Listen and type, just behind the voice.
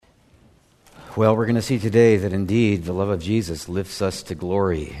Well, we're going to see today that indeed the love of Jesus lifts us to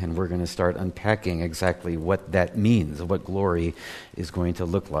glory, and we're going to start unpacking exactly what that means, what glory is going to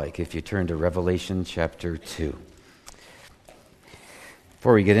look like. If you turn to Revelation chapter 2.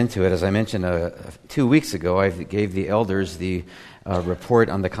 Before we get into it, as I mentioned 2 weeks ago, I gave the elders the report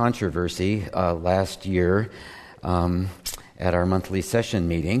on the controversy last year at our monthly session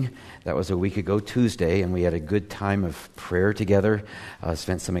meeting. That was a week ago Tuesday, and we had a good time of prayer together,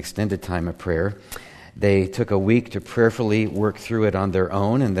 spent some extended time of prayer. They took a week to prayerfully work through it on their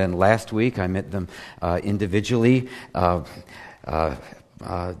own, and then last week I met them individually to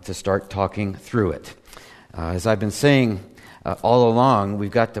start talking through it. As I've been saying all along, we've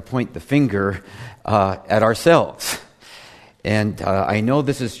got to point the finger at ourselves. And I know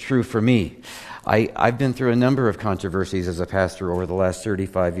this is true for me. I've been through a number of controversies as a pastor over the last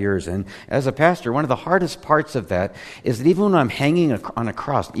 35 years. And as a pastor, one of the hardest parts of that is that even when I'm hanging on a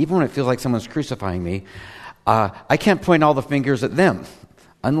cross, even when it feels like someone's crucifying me, I can't point all the fingers at them.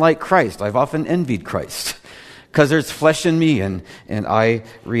 Unlike Christ, I've often envied Christ because there's flesh in me and I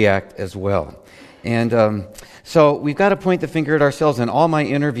react as well. And so we've got to point the finger at ourselves, and all my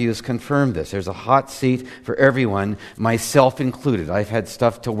interviews confirm this. There's a hot seat for everyone, myself included. I've had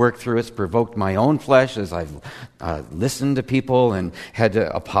stuff to work through. It's provoked my own flesh as I've listened to people and had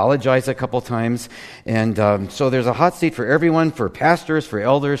to apologize a couple times. And so there's a hot seat for everyone, for pastors, for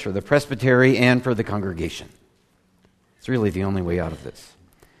elders, for the presbytery, and for the congregation. It's really the only way out of this.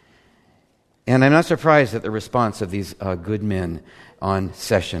 And I'm not surprised at the response of these good men on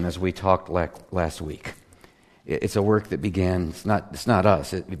session as we talked last week. It's a work that began, it's not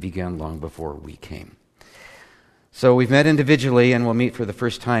us, it began long before we came. So we've met individually, and we'll meet for the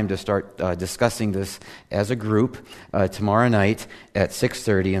first time to start discussing this as a group tomorrow night at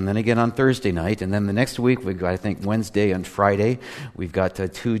 6:30, and then again on Thursday night. And then the next week, we've got, I think, Wednesday and Friday. We've got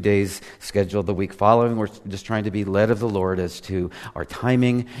 2 days scheduled the week following. We're just trying to be led of the Lord as to our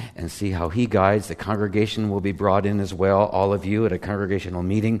timing and see how He guides. The congregation will be brought in as well, all of you at a congregational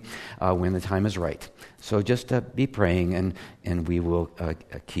meeting when the time is right. So just be praying, and we will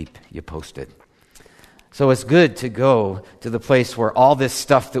keep you posted. So it's good to go to the place where all this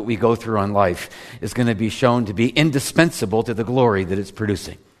stuff that we go through on life is going to be shown to be indispensable to the glory that it's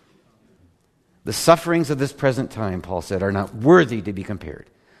producing. The sufferings of this present time, Paul said, are not worthy to be compared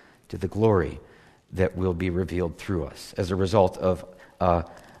to the glory that will be revealed through us as a result of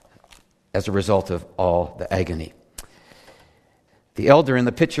all the agony. The elder in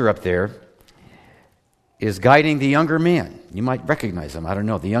the picture up there is guiding the younger man. You might recognize him. I don't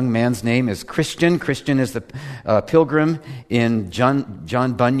know. The young man's name is Christian. Christian is the pilgrim in John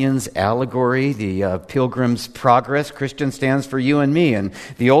Bunyan's allegory, the Pilgrim's Progress. Christian stands for you and me. And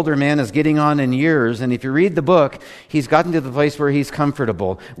the older man is getting on in years. And if you read the book, he's gotten to the place where he's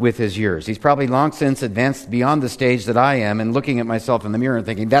comfortable with his years. He's probably long since advanced beyond the stage that I am and looking at myself in the mirror and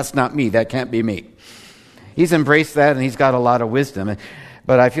thinking, that's not me. That can't be me. He's embraced that, and he's got a lot of wisdom.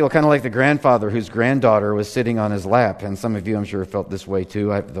 But I feel kind of like the grandfather whose granddaughter was sitting on his lap. And some of you, I'm sure, felt this way too,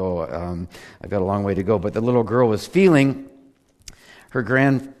 though I've got a long way to go. But the little girl was feeling her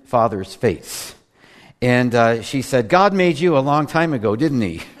grandfather's face. And she said, God made you a long time ago, didn't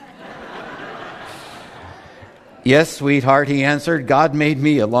He? Yes, sweetheart, he answered, God made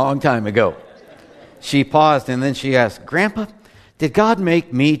me a long time ago. She paused, and then she asked, Grandpa, did God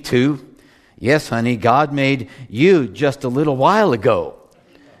make me too? Yes, honey, God made you just a little while ago.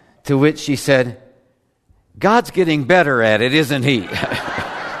 To which she said, God's getting better at it, isn't He? Of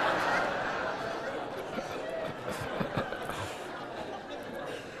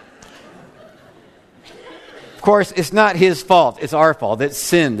course, it's not His fault. It's our fault. It's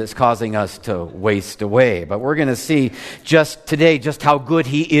sin that's causing us to waste away. But we're going to see just today just how good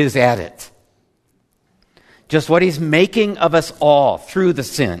He is at it. Just what He's making of us all through the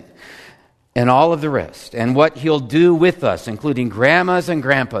sin. And all of the rest, and what He'll do with us, including grandmas and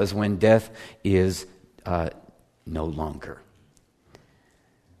grandpas, when death is no longer.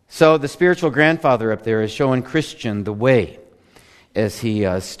 So the spiritual grandfather up there is showing Christian the way as he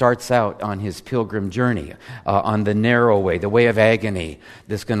starts out on his pilgrim journey, on the narrow way, the way of agony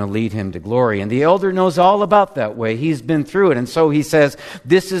that's going to lead him to glory. And the elder knows all about that way. He's been through it. And so he says,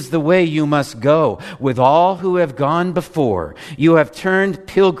 this is the way you must go with all who have gone before. You have turned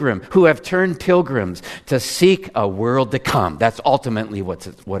pilgrims to seek a world to come. That's ultimately what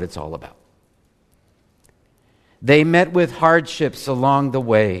it's all about. They met with hardships along the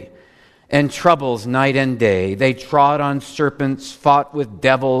way, and troubles night and day. They trod on serpents, fought with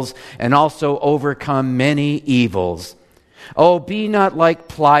devils, and also overcome many evils. Oh, be not like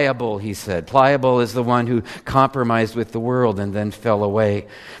Pliable, he said. Pliable is the one who compromised with the world and then fell away.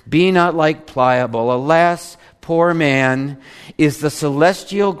 Be not like Pliable. Alas, poor man, is the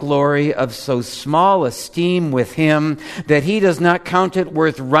celestial glory of so small esteem with him that he does not count it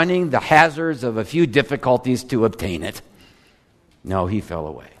worth running the hazards of a few difficulties to obtain it. No, he fell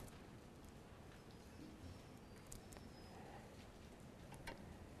away.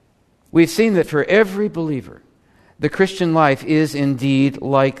 We've seen that for every believer, the Christian life is indeed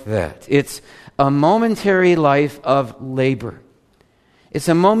like that. It's a momentary life of labor. It's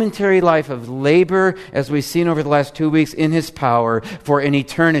a momentary life of labor, as we've seen over the last 2 weeks, in His power, for an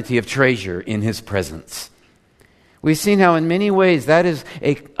eternity of treasure in His presence. We've seen how in many ways that is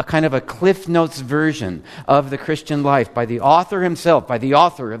a kind of a Cliff Notes version of the Christian life by the author himself, by the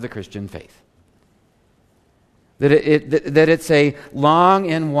author of the Christian faith. That it's a long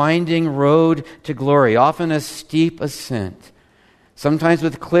and winding road to glory, often a steep ascent, sometimes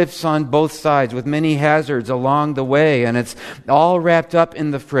with cliffs on both sides, with many hazards along the way, and it's all wrapped up in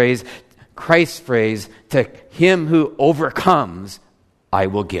the phrase, Christ's phrase, to him who overcomes, I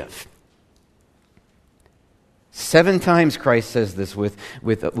will give. 7 times Christ says this with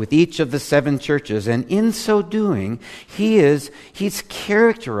each of the 7 churches, and in so doing, he's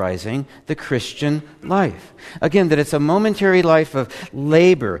characterizing the Christian life. Again, that it's a momentary life of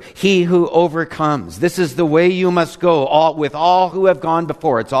labor. He who overcomes. This is the way you must go, with all who have gone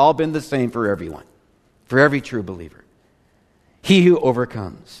before. It's all been the same for everyone, for every true believer. He who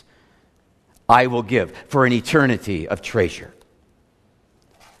overcomes, I will give for an eternity of treasure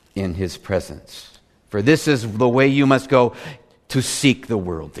in His presence. For this is the way you must go to seek the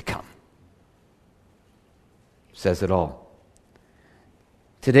world to come. Says it all.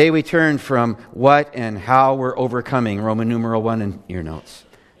 Today we turn from what and how we're overcoming, Roman numeral 1 in your notes,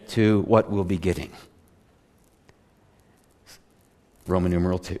 to what we'll be getting, Roman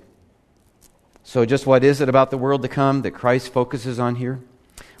numeral 2. So just what is it about the world to come that Christ focuses on here?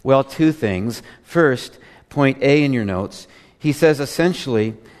 Well, 2 things. First, point A in your notes, he says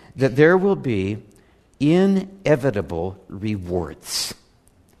essentially that there will be inevitable rewards.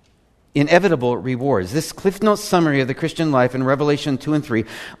 Inevitable rewards. This Cliff Notes summary of the Christian life in Revelation 2 and 3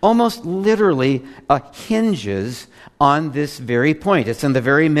 almost literally hinges on this very point. It's in the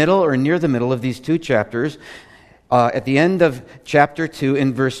very middle or near the middle of these 2 chapters. At the end of chapter 2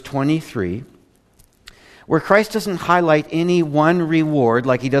 in verse 23, where Christ doesn't highlight any one reward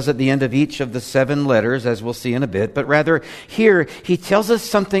like He does at the end of each of the 7 letters, as we'll see in a bit, but rather here He tells us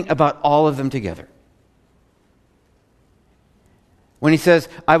something about all of them together. When He says,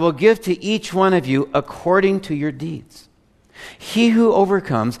 I will give to each one of you according to your deeds. He who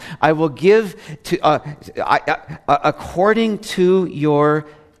overcomes, I will give to according to your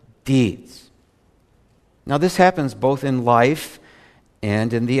deeds. Now this happens both in life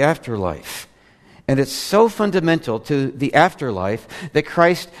and in the afterlife. And it's so fundamental to the afterlife that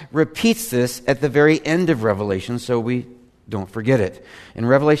Christ repeats this at the very end of Revelation, so we don't forget it. In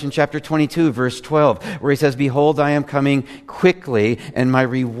Revelation chapter 22, verse 12, where He says, Behold, I am coming quickly, and my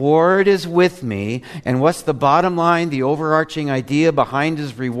reward is with me. And what's the bottom line, the overarching idea behind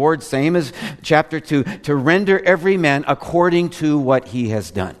His reward? Same as chapter 2, to render every man according to what he has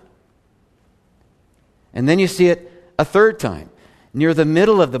done. And then you see it a third time, near the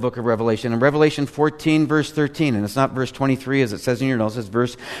middle of the book of Revelation, in Revelation 14, verse 13. And it's not verse 23 as it says in your notes, it's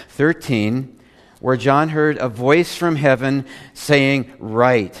verse 13. Where John heard a voice from heaven saying,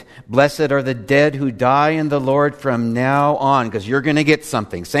 Write, blessed are the dead who die in the Lord from now on, because you're going to get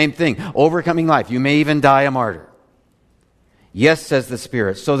something. Same thing, overcoming life. You may even die a martyr. Yes, says the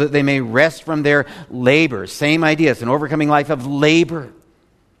Spirit, so that they may rest from their labor. Same idea, it's an overcoming life of labor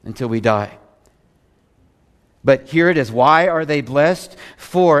until we die. But here it is. Why are they blessed?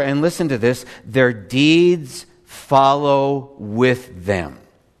 For, and listen to this, their deeds follow with them.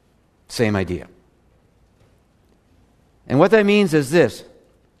 Same idea. And what that means is this.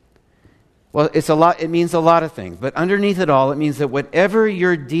 Well, it means a lot of things. But underneath it all, it means that whatever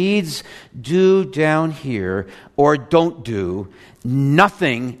your deeds do down here or don't do,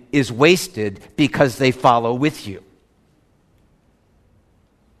 nothing is wasted because they follow with you.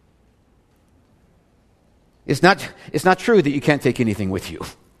 It's not true that you can't take anything with you.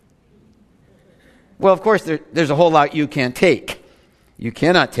 Well, of course, there's a whole lot you can't take. You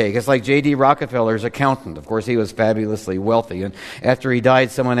cannot take. It's like J.D. Rockefeller's accountant. Of course, he was fabulously wealthy. And after he died,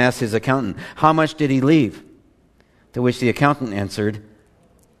 someone asked his accountant, how much did he leave? To which the accountant answered,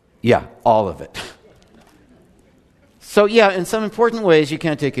 yeah, all of it. So yeah, in some important ways, you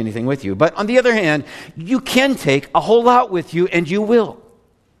can't take anything with you. But on the other hand, you can take a whole lot with you, and you will.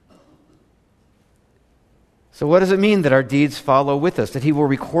 So what does it mean that our deeds follow with us, that He will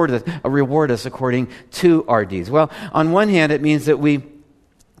reward us according to our deeds? Well, on one hand, it means that we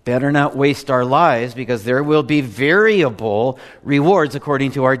better not waste our lives, because there will be variable rewards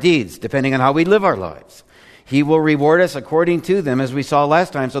according to our deeds, depending on how we live our lives. He will reward us according to them, as we saw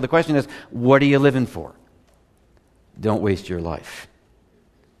last time. So the question is, what are you living for? Don't waste your life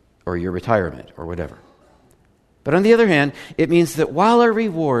or your retirement or whatever. But on the other hand, it means that while our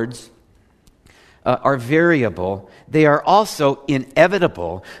rewards are variable, they are also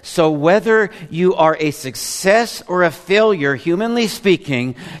inevitable. So whether you are a success or a failure, humanly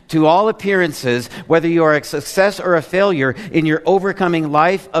speaking, to all appearances, whether you are a success or a failure in your overcoming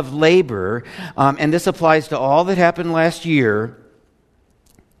life of labor, and this applies to all that happened last year,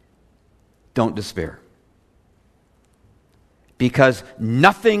 don't despair. Because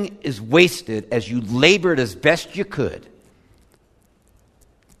nothing is wasted as you labored as best you could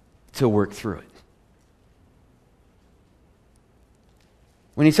to work through it.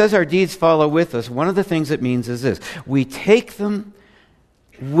 When he says our deeds follow with us, one of the things it means is this: we take them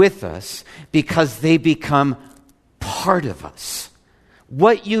with us because they become part of us.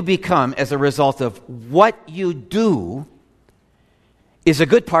 What you become as a result of what you do is a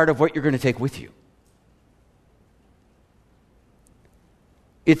good part of what you're going to take with you.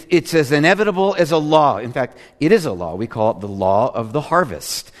 It's as inevitable as a law. In fact, it is a law. We call it the law of the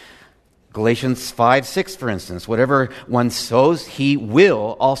harvest. Galatians 5:6, for instance, whatever one sows, he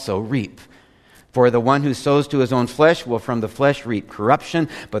will also reap. For the one who sows to his own flesh will from the flesh reap corruption,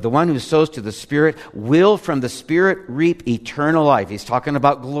 but the one who sows to the Spirit will from the Spirit reap eternal life. He's talking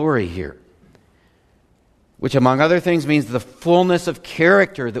about glory here, which among other things means the fullness of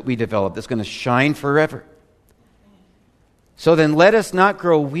character that we develop that's going to shine forever. So then let us not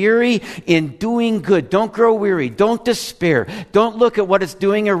grow weary in doing good. Don't grow weary. Don't despair. Don't look at what it's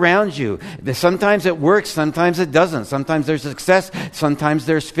doing around you. Sometimes it works, sometimes it doesn't. Sometimes there's success, sometimes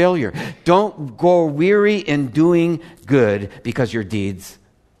there's failure. Don't grow weary in doing good, because your deeds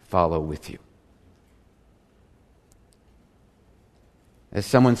follow with you. As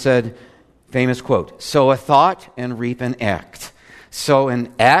someone said, famous quote, sow a thought and reap an act. Sow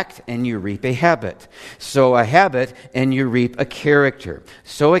an act and you reap a habit. Sow a habit and you reap a character.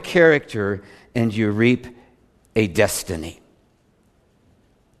 Sow a character and you reap a destiny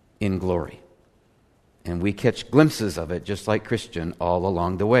in glory. And we catch glimpses of it, just like Christian, all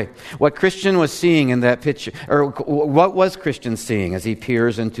along the way. What Christian was seeing in that picture, or what was Christian seeing as he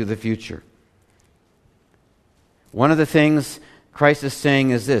peers into the future? One of the things Christ is saying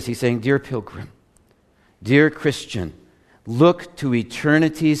is this. He's saying, dear pilgrim, dear Christian, look to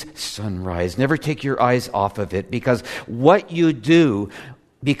eternity's sunrise. Never take your eyes off of it, because what you do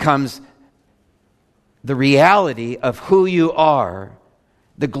becomes the reality of who you are,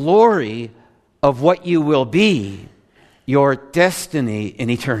 the glory of what you will be, your destiny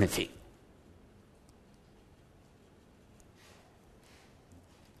in eternity.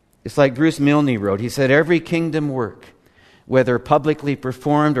 It's like Bruce Milne wrote. He said, every kingdom work, whether publicly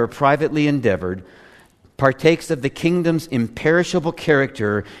performed or privately endeavored, partakes of the kingdom's imperishable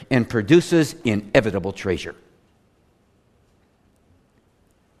character and produces inevitable treasure.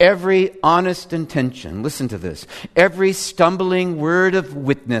 Every honest intention, listen to this, every stumbling word of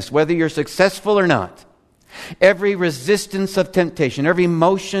witness, whether you're successful or not, every resistance of temptation, every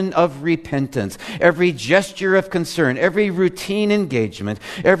motion of repentance, every gesture of concern, every routine engagement,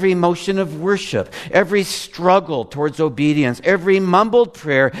 every motion of worship, every struggle towards obedience, every mumbled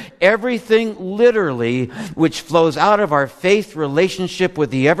prayer, everything literally which flows out of our faith relationship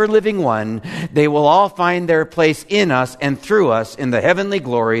with the ever-living one, they will all find their place in us and through us in the heavenly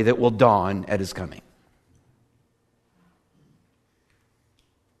glory that will dawn at His coming.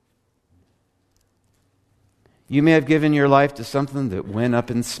 You may have given your life to something that went up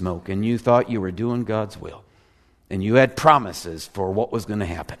in smoke, and you thought you were doing God's will, and you had promises for what was going to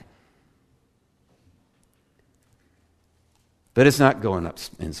happen. But it's not going up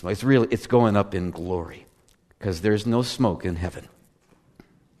in smoke. It's going up in glory, because there's no smoke in heaven.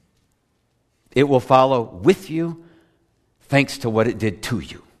 It will follow with you thanks to what it did to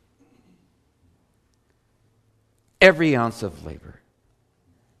you. Every ounce of labor,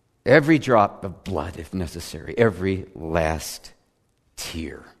 every drop of blood, if necessary, every last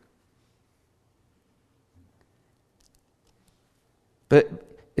tear. But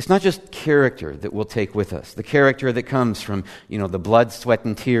it's not just character that we'll take with us, the character that comes from, the blood, sweat,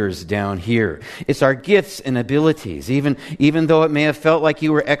 and tears down here. It's our gifts and abilities, even though it may have felt like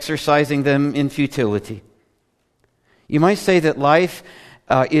you were exercising them in futility. You might say that life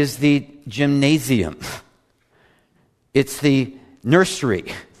is the gymnasium. It's the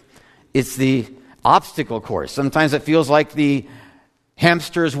nursery. It's the obstacle course. Sometimes it feels like the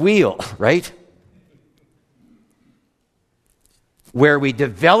hamster's wheel, right? Where we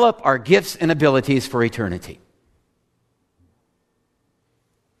develop our gifts and abilities for eternity.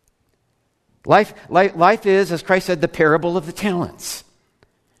 Life is, as Christ said, the parable of the talents.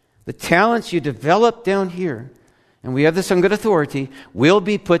 The talents you develop down here, and we have this on good authority, will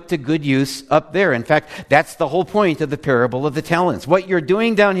be put to good use up there. In fact, that's the whole point of the parable of the talents. What you're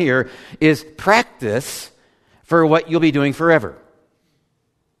doing down here is practice for what you'll be doing forever.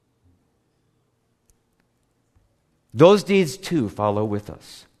 Those deeds too follow with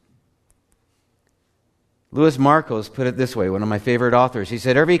us. Louis Marcos put it this way, one of my favorite authors. He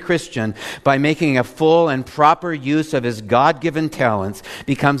said, every Christian, by making a full and proper use of his God-given talents,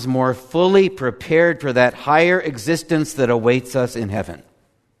 becomes more fully prepared for that higher existence that awaits us in heaven.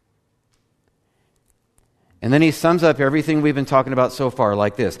 And then he sums up everything we've been talking about so far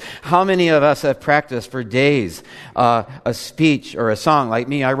like this. How many of us have practiced for days a speech or a song? Like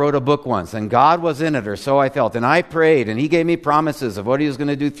me, I wrote a book once, and God was in it, or so I felt. And I prayed, and He gave me promises of what He was going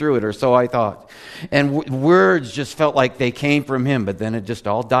to do through it, or so I thought. And words just felt like they came from Him, but then it just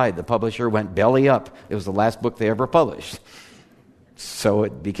all died. The publisher went belly up. It was the last book they ever published. So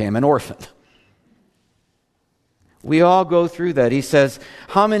it became an orphan. We all go through that. He says,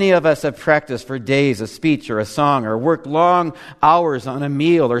 how many of us have practiced for days a speech or a song, or worked long hours on a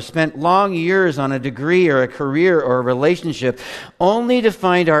meal, or spent long years on a degree or a career or a relationship, only to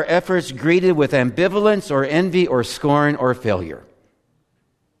find our efforts greeted with ambivalence or envy or scorn or failure?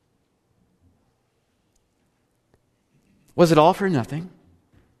 Was it all for nothing?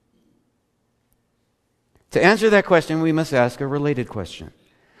 To answer that question, we must ask a related question.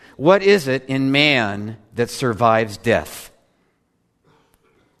 What is it in man that survives death?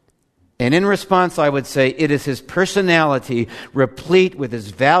 And in response, I would say it is his personality replete with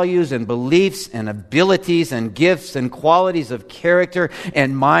his values and beliefs and abilities and gifts and qualities of character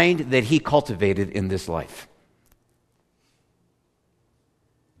and mind that he cultivated in this life.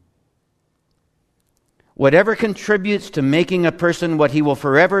 Whatever contributes to making a person what he will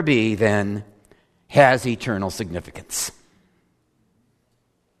forever be, then, has eternal significance.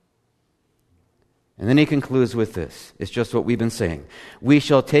 And then he concludes with this. It's just what we've been saying. We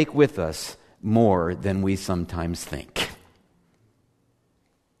shall take with us more than we sometimes think.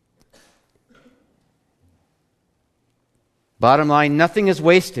 Bottom line, nothing is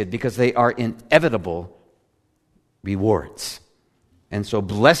wasted because they are inevitable rewards. And so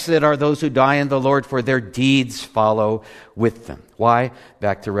blessed are those who die in the Lord, for their deeds follow with them. Why?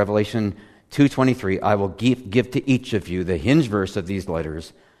 Back to Revelation 2:23. I will give to each of you, the hinge verse of these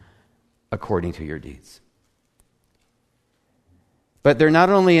letters, according to your deeds. But they're not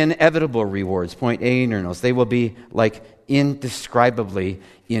only inevitable rewards, point A in your notes, they will be like indescribably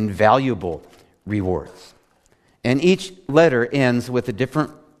invaluable rewards. And each letter ends with a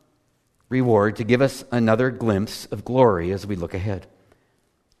different reward to give us another glimpse of glory as we look ahead.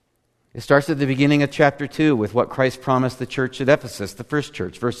 It starts at the beginning of chapter 2 with what Christ promised the church at Ephesus, the first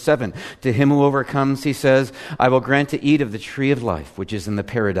church. Verse 7, to him who overcomes, he says, I will grant to eat of the tree of life, which is in the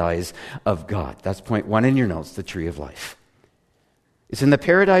paradise of God. That's point 1 in your notes, the tree of life. It's in the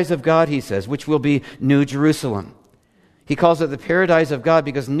paradise of God, he says, which will be New Jerusalem. He calls it the paradise of God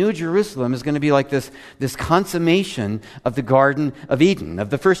because New Jerusalem is going to be like this consummation of the Garden of Eden, of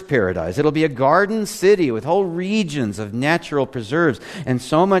the first paradise. It'll be a garden city with whole regions of natural preserves and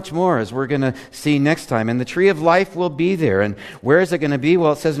so much more, as we're going to see next time. And the tree of life will be there. And where is it going to be?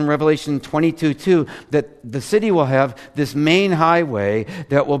 Well, it says in Revelation 22:2 that the city will have this main highway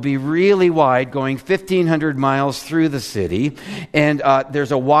that will be really wide, going 1,500 miles through the city. And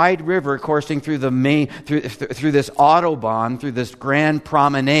there's a wide river coursing through the through this autobahn, through this grand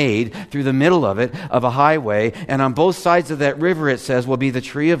promenade, through the middle of it, of a highway. And on both sides of that river, it says, will be the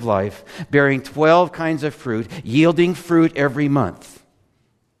tree of life, bearing 12 kinds of fruit, yielding fruit every month.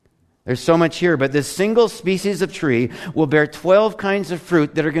 There's so much here, but this single species of tree will bear 12 kinds of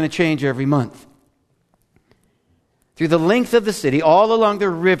fruit that are going to change every month. Through the length of the city, all along the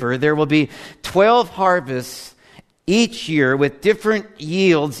river, there will be 12 harvests each year with different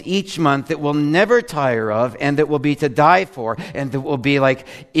yields each month that we'll never tire of, and that will be to die for, and that will be like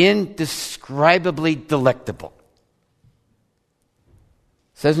indescribably delectable.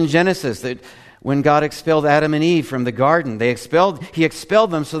 It says in Genesis that when God expelled Adam and Eve from the garden, He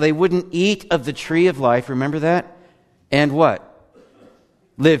expelled them so they wouldn't eat of the tree of life. Remember that? And what?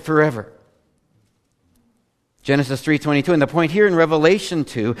 Live forever. Genesis 3:22. And the point here in Revelation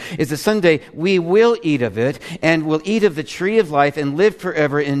 2 is that someday we will eat of it, and we'll eat of the tree of life and live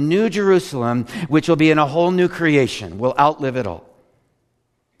forever in New Jerusalem, which will be in a whole new creation. We'll outlive it all.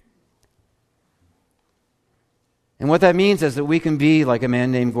 And what that means is that we can be like a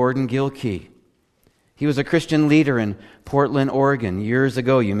man named Gordon Gilkey. He was a Christian leader in Portland, Oregon, years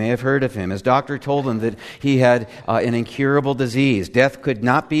ago. You may have heard of him. His doctor told him that he had an incurable disease. Death could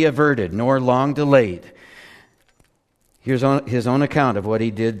not be averted, nor long delayed. Here's his own account of what he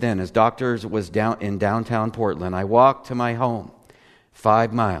did then. His doctor was down in downtown Portland. I walked to my home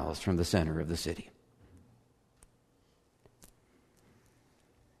 5 miles from the center of the city.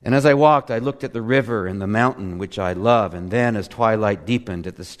 And as I walked, I looked at the river and the mountain which I love, and then as twilight deepened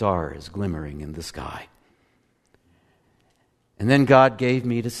at the stars glimmering in the sky. And then God gave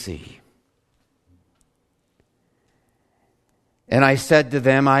me to see. And I said to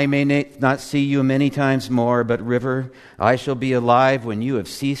them, I may not see you many times more, but river, I shall be alive when you have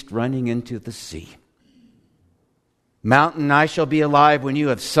ceased running into the sea. Mountain, I shall be alive when you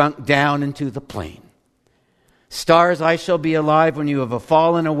have sunk down into the plain. Stars, I shall be alive when you have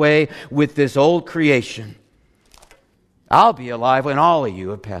fallen away with this old creation. I'll be alive when all of you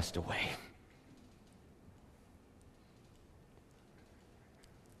have passed away.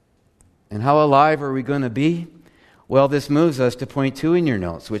 And how alive are we going to be? Well, this moves us to point 2 in your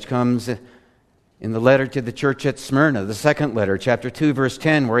notes, which comes in the letter to the church at Smyrna, the second letter, chapter 2, verse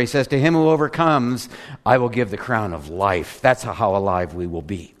 10, where he says, to him who overcomes, I will give the crown of life. That's how alive we will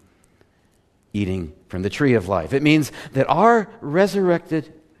be, eating from the tree of life. It means that our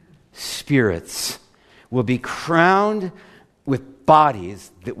resurrected spirits will be crowned with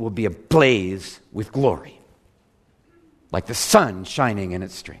bodies that will be ablaze with glory, like the sun shining in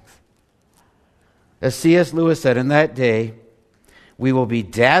its strength. As C.S. Lewis said, in that day, we will be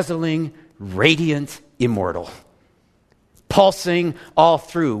dazzling, radiant, immortal. Pulsing all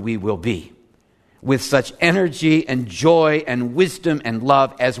through we will be, with such energy and joy and wisdom and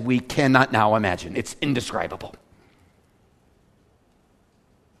love as we cannot now imagine. It's indescribable.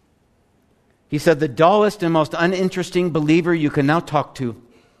 He said, the dullest and most uninteresting believer you can now talk to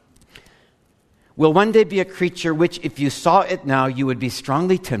will one day be a creature which, if you saw it now, you would be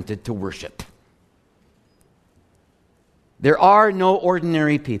strongly tempted to worship. There are no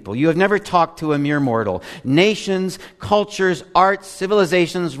ordinary people. You have never talked to a mere mortal. Nations, cultures, arts,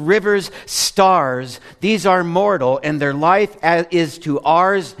 civilizations, rivers, stars, these are mortal, and their life is to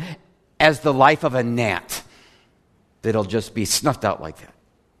ours as the life of a gnat that'll just be snuffed out like that.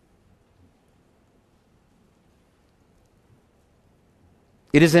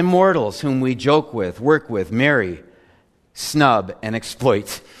 It is immortals whom we joke with, work with, marry, snub, and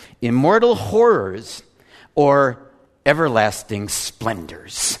exploit. Immortal horrors or everlasting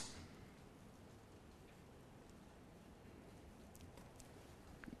splendors.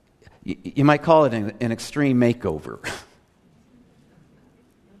 You might call it an extreme makeover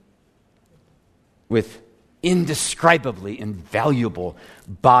with indescribably invaluable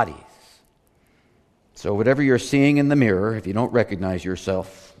bodies. So whatever you're seeing in the mirror, if you don't recognize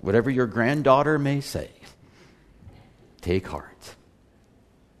yourself, whatever your granddaughter may say, take heart.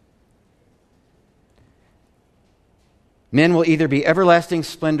 Men will either be everlasting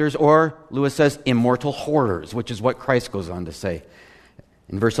splendors or, Lewis says, immortal horrors, which is what Christ goes on to say.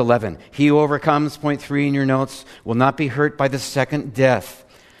 In verse 11, he who overcomes, point 3 in your notes, will not be hurt by the second death.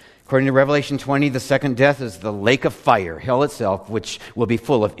 According to Revelation 20, the second death is the lake of fire, hell itself, which will be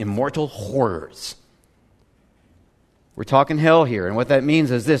full of immortal horrors. We're talking hell here, and what that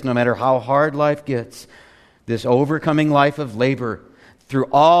means is this: no matter how hard life gets, this overcoming life of labor, through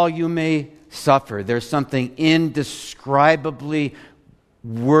all you may suffer, there's something indescribably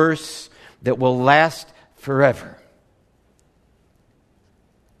worse that will last forever.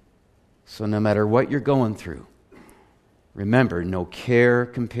 So no matter what you're going through, remember, no care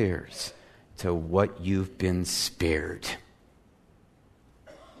compares to what you've been spared.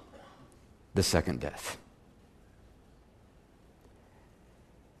 The second death.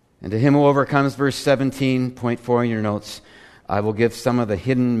 And to him who overcomes, verse 17, point 4 in your notes, I will give some of the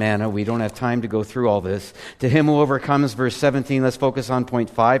hidden manna. We don't have time to go through all this. To him who overcomes, verse 17, let's focus on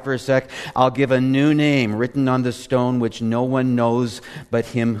point 5 for a sec. I'll give a new name written on the stone which no one knows but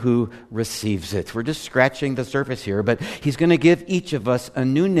him who receives it. We're just scratching the surface here, but he's going to give each of us a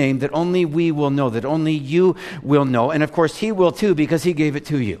new name that only we will know, that only you will know. And of course, he will too, because he gave it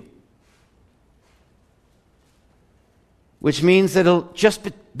to you. Which means that it'll just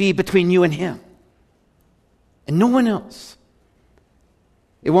be between you and him and no one else.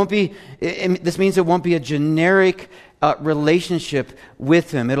 It won't be. This means it won't be a generic relationship with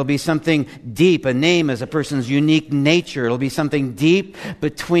him. It'll be something deep. A name is a person's unique nature. It'll be something deep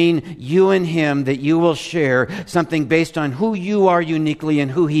between you and him that you will share, something based on who you are uniquely and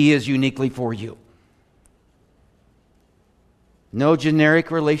who he is uniquely for you. No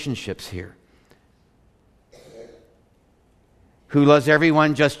generic relationships here. who loves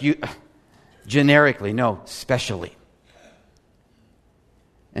everyone just generically, no, specially.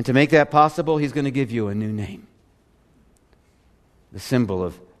 And to make that possible, He's going to give you a new name. The symbol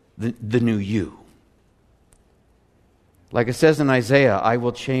of the new you. Like it says in Isaiah, I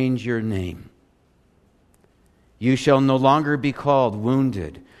will change your name. You shall no longer be called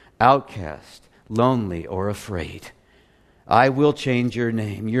wounded, outcast, lonely, or afraid. I will change your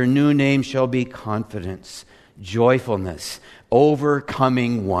name. Your new name shall be confidence, joyfulness,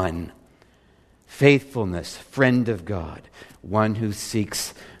 overcoming one, faithfulness, friend of God, one who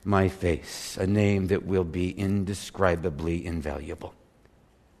seeks my face, a name that will be indescribably invaluable.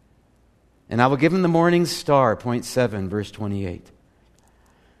 And I will give him the morning star, point 7, verse 28.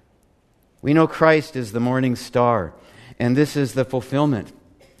 We know Christ is the morning star, and this is the fulfillment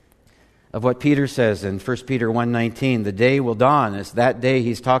of what Peter says in 1 Peter 1:19. The day will dawn, it's that day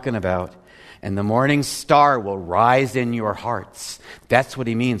he's talking about, and the morning star will rise in your hearts. That's what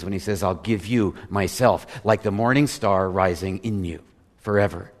he means when he says, I'll give you myself, like the morning star rising in you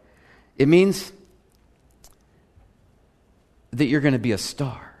forever. It means that you're going to be a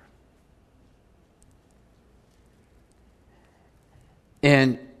star.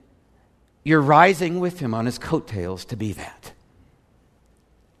 And you're rising with him on his coattails to be that.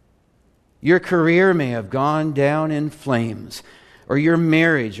 Your career may have gone down in flames, or your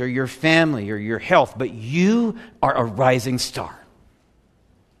marriage, or your family, or your health, but you are a rising star.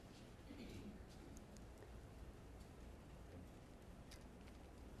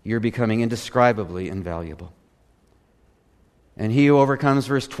 You're becoming indescribably invaluable. And he who overcomes,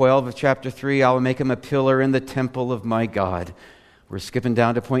 verse 12 of chapter 3, I will make him a pillar in the temple of my God. We're skipping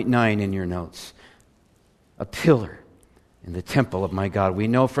down to point 9 in your notes. A pillar in the temple of my God. We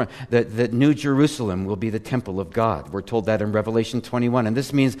know from that New Jerusalem will be the temple of God. We're told that in Revelation 21. And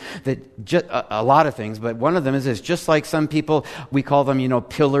this means that a lot of things, but one of them is this. Just like some people, we call them,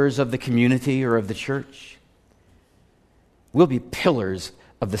 pillars of the community or of the church. We'll be pillars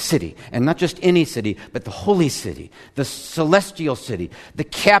of the city. And not just any city, but the holy city, the celestial city, the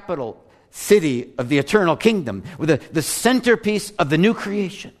capital city of the eternal kingdom, with the centerpiece of the new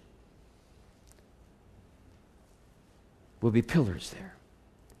creation. Will be pillars there.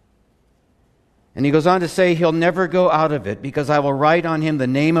 And he goes on to say, he'll never go out of it, because I will write on him the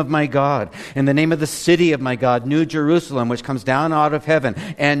name of my God, and the name of the city of my God, New Jerusalem, which comes down out of heaven,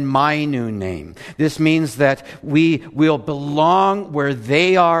 and my new name. This means that we will belong where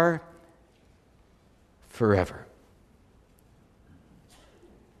they are forever.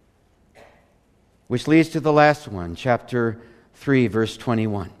 Which leads to the last one, chapter 3, verse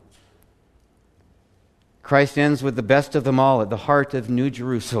 21. Christ ends with the best of them all at the heart of New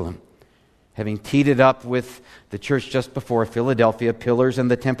Jerusalem, having teed it up with the church just before, Philadelphia, pillars in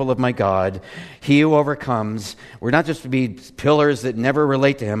the temple of my God. He who overcomes, we're not just to be pillars that never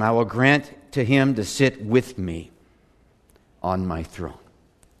relate to him. I will grant to him to sit with me on my throne.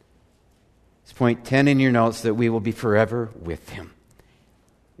 It's point 10 in your notes, that we will be forever with him.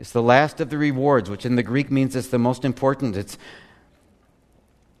 It's the last of the rewards, which in the Greek means it's the most important. It's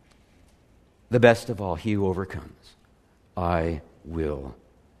the best of all. He who overcomes, I will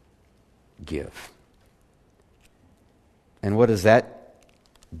give. And what is that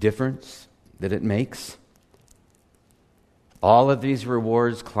difference that it makes? All of these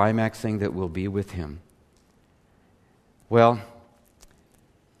rewards climaxing that will be with him. Well,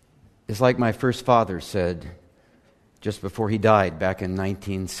 it's like my first father said just before he died back in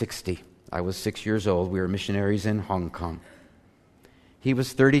 1960. I was 6 years old. We were missionaries in Hong Kong. He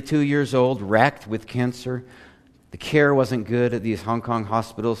was 32 years old, racked with cancer. The care wasn't good at these Hong Kong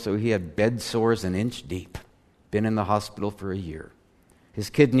hospitals, so he had bed sores an inch deep. Been in the hospital for a year.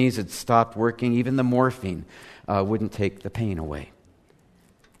 His kidneys had stopped working. Even the morphine wouldn't take the pain away.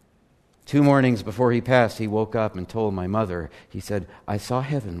 2 mornings before he passed, he woke up and told my mother, he said, I saw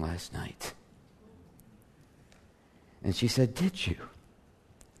heaven last night. And she said, did you?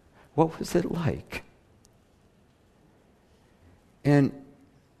 What was it like? And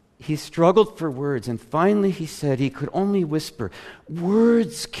he struggled for words, and finally he said he could only whisper,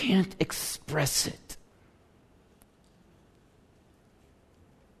 words can't express it.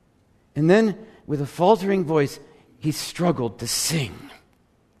 And then, with a faltering voice, he struggled to sing.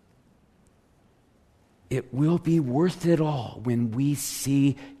 It will be worth it all when we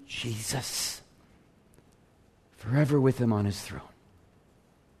see Jesus, forever with him on his throne.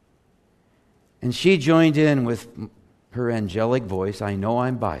 And she joined in with her angelic voice. I know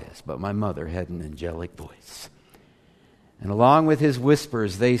I'm biased, but my mother had an angelic voice. And along with his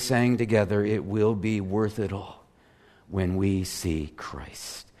whispers, they sang together, it will be worth it all when we see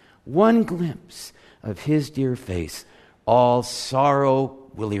Christ. One glimpse of his dear face all sorrow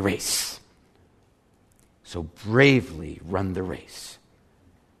will erase. So bravely run the race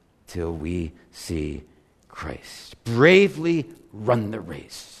till we see Christ. Bravely run the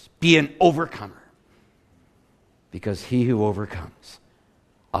race. Be an overcomer. Because he who overcomes,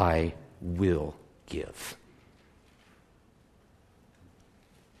 I will give.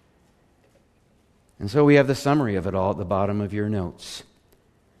 And so we have the summary of it all at the bottom of your notes.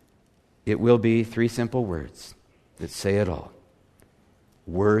 It will be 3 simple words that say it all.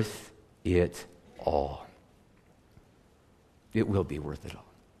 Worth it all. It will be worth it all.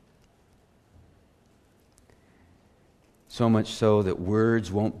 So much so that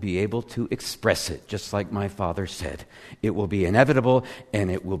words won't be able to express it, just like my father said. It will be inevitable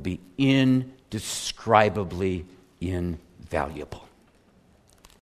and it will be indescribably invaluable.